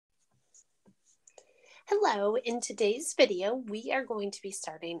Hello, in today's video, we are going to be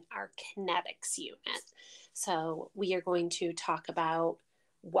starting our kinetics unit. So we are going to talk about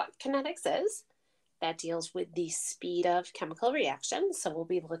what kinetics is. That deals with the speed of chemical reactions. So we'll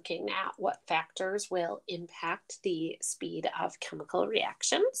be looking at what factors will impact the speed of chemical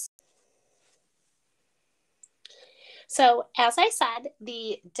reactions. So as I said,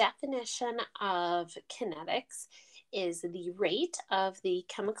 the definition of kinetics is the rate of the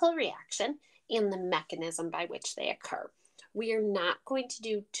chemical reaction and the mechanism by which they occur. We are not going to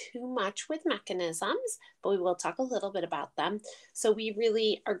do too much with mechanisms, but we will talk a little bit about them. So we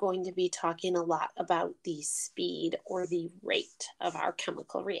really are going to be talking a lot about the speed or the rate of our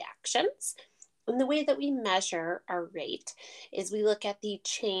chemical reactions. And the way that we measure our rate is we look at the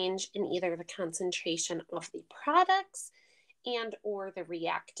change in either the concentration of the products and or the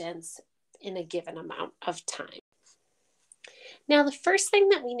reactants in a given amount of time. Now, the first thing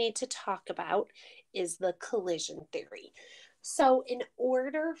that we need to talk about is the collision theory. So in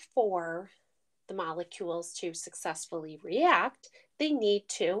order for the molecules to successfully react, they need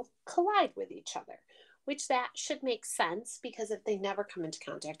to collide with each other, which that should make sense because if they never come into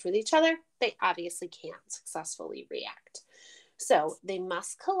contact with each other, they obviously can't successfully react. So they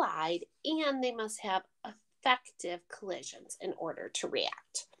must collide and they must have effective collisions in order to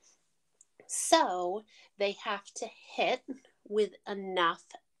react. So they have to hit with enough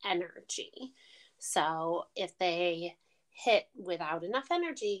energy. So if they hit without enough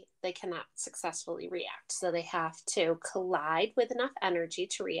energy, they cannot successfully react. So they have to collide with enough energy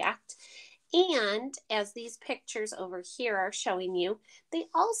to react. And as these pictures over here are showing you, they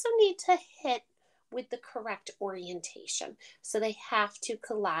also need to hit with the correct orientation. So they have to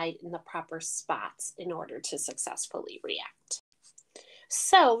collide in the proper spots in order to successfully react.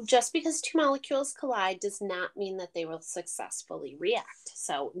 So just because two molecules collide does not mean that they will successfully react.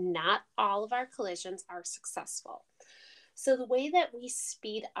 So not all of our collisions are successful. So the way that we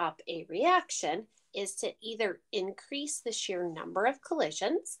speed up a reaction is to either increase the sheer number of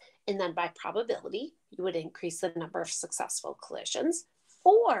collisions, and then by probability, you would increase the number of successful collisions,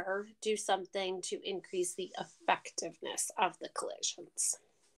 or do something to increase the effectiveness of the collisions.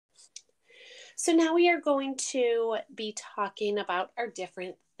 So now we are going to be talking about our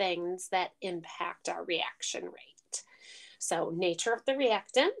different things that impact our reaction rate. So nature of the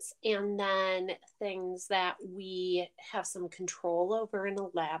reactants, and then things that we have some control over in a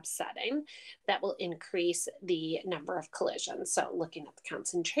lab setting that will increase the number of collisions. So looking at the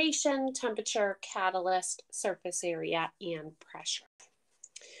concentration, temperature, catalyst, surface area, and pressure.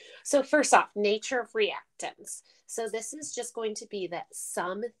 So first off, nature of reactants. So this is just going to be that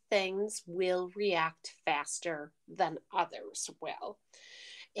some things will react faster than others will.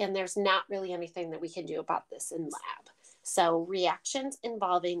 And there's not really anything that we can do about this in lab. So reactions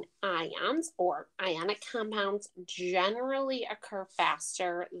involving ions or ionic compounds generally occur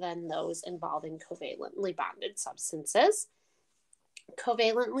faster than those involving covalently bonded substances.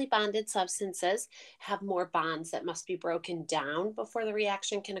 Covalently bonded substances have more bonds that must be broken down before the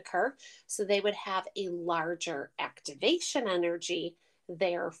reaction can occur, so they would have a larger activation energy,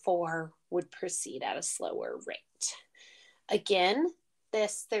 therefore would proceed at a slower rate. Again,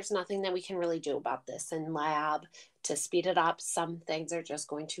 there's nothing that we can really do about this in lab to speed it up. Some things are just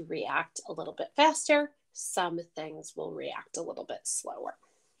going to react a little bit faster. Some things will react a little bit slower.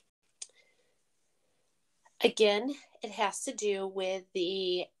 Again, it has to do with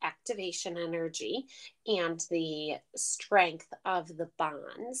the activation energy and the strength of the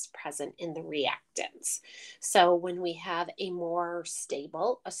bonds present in the reactants. So when we have a more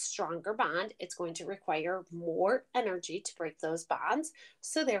stable, a stronger bond, it's going to require more energy to break those bonds.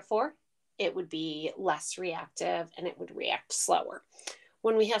 So therefore, it would be less reactive and it would react slower.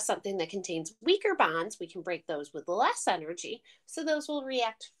 When we have something that contains weaker bonds, we can break those with less energy, so those will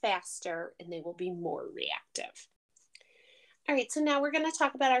react faster and they will be more reactive. All right, so now we're going to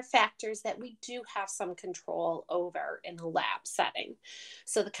talk about our factors that we do have some control over in a lab setting.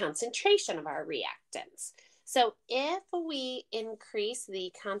 So the concentration of our reactants. So if we increase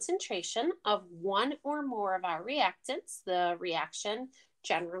the concentration of one or more of our reactants, the reaction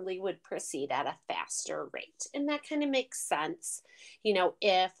generally would proceed at a faster rate. And that kind of makes sense. You know,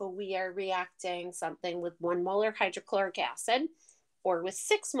 if we are reacting something with 1 molar hydrochloric acid or with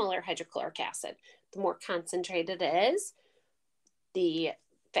 6 molar hydrochloric acid, the more concentrated it is, the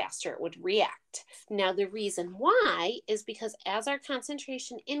faster it would react. Now, the reason why is because as our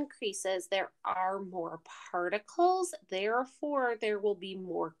concentration increases, there are more particles, therefore there will be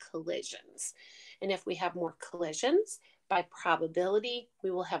more collisions. And if we have more collisions, by probability,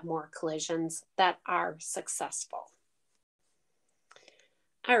 we will have more collisions that are successful.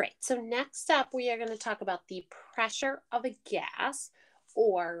 All right, so next up, we are going to talk about the pressure of a gas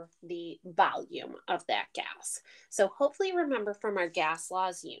or the volume of that gas. So hopefully remember from our gas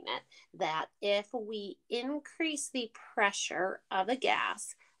laws unit that if we increase the pressure of a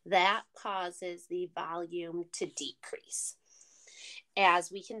gas, that causes the volume to decrease,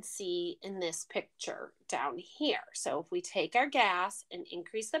 as we can see in this picture down here. So if we take our gas and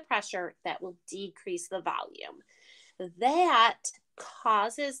increase the pressure, that will decrease the volume. That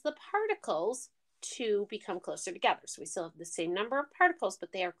causes the particles to become closer together. So we still have the same number of particles,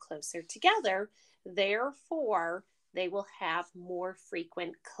 but they are closer together. Therefore, they will have more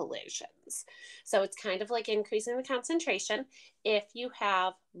frequent collisions. So it's kind of like increasing the concentration. If you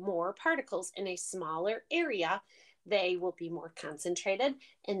have more particles in a smaller area, they will be more concentrated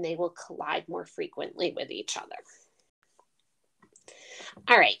and they will collide more frequently with each other.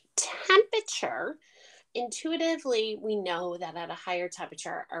 All right, temperature. Intuitively, we know that at a higher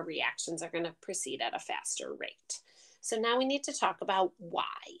temperature, our reactions are going to proceed at a faster rate. So now we need to talk about why.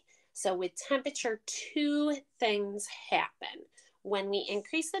 So with temperature, two things happen. When we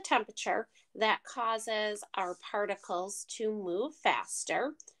increase the temperature, that causes our particles to move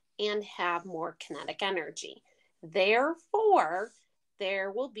faster and have more kinetic energy. Therefore,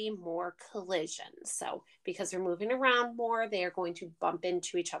 there will be more collisions. So because they're moving around more, they are going to bump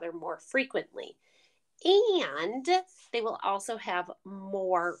into each other more frequently. And they will also have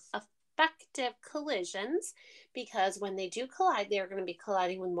more effective collisions because when they do collide, they are going to be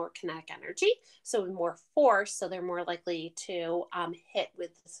colliding with more kinetic energy, so with more force, so they're more likely to hit with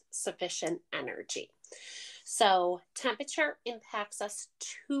sufficient energy. So temperature impacts us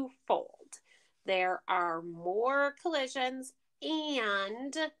twofold. There are more collisions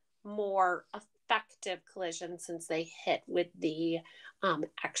and more effective collisions since they hit with the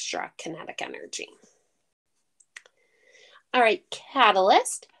extra kinetic energy. All right,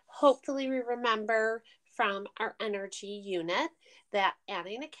 catalyst. Hopefully we remember from our energy unit that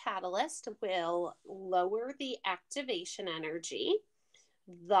adding a catalyst will lower the activation energy.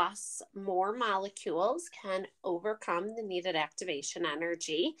 Thus, more molecules can overcome the needed activation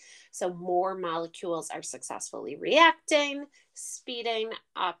energy. So more molecules are successfully reacting, speeding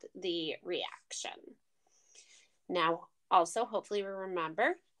up the reaction. Now, also, hopefully we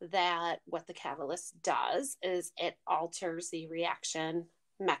remember that what the catalyst does is it alters the reaction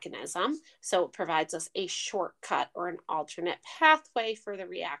mechanism. So it provides us a shortcut or an alternate pathway for the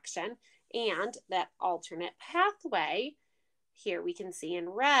reaction. And that alternate pathway, here we can see in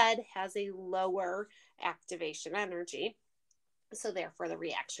red, has a lower activation energy. So therefore the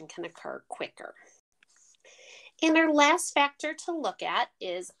reaction can occur quicker. And our last factor to look at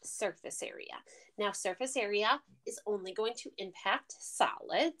is surface area. Now, surface area is only going to impact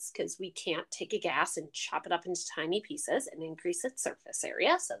solids because we can't take a gas and chop it up into tiny pieces and increase its surface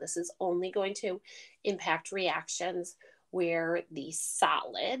area. So this is only going to impact reactions where the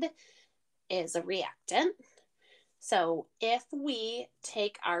solid is a reactant. So if we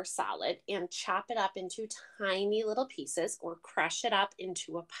take our solid and chop it up into tiny little pieces or crush it up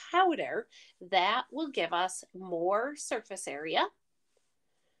into a powder, that will give us more surface area.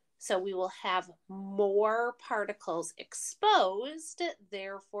 So we will have more particles exposed,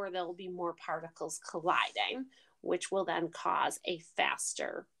 therefore there will be more particles colliding, which will then cause a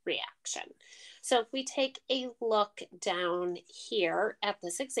faster reaction. So if we take a look down here at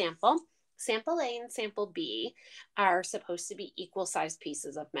this example, sample A and sample B are supposed to be equal sized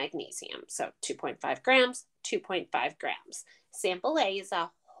pieces of magnesium. So 2.5 grams, 2.5 grams. Sample A is a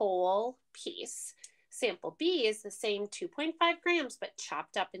whole piece. Sample B is the same 2.5 grams, but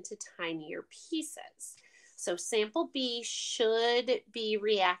chopped up into tinier pieces. So sample B should be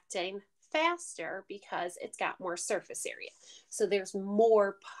reacting faster because it's got more surface area. So there's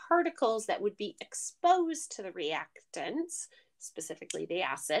more particles that would be exposed to the reactants, specifically the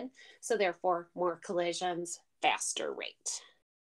acid. So therefore, more collisions, faster rate.